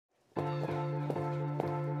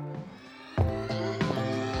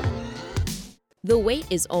The wait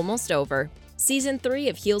is almost over. Season 3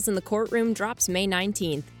 of Heels in the Courtroom drops May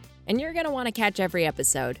 19th, and you're going to want to catch every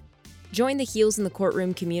episode. Join the Heels in the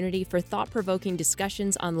Courtroom community for thought-provoking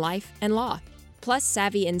discussions on life and law, plus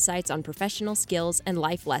savvy insights on professional skills and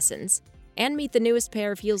life lessons. And meet the newest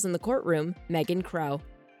pair of Heels in the Courtroom, Meg and Crow.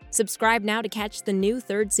 Subscribe now to catch the new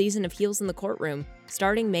 3rd season of Heels in the Courtroom,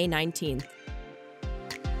 starting May 19th.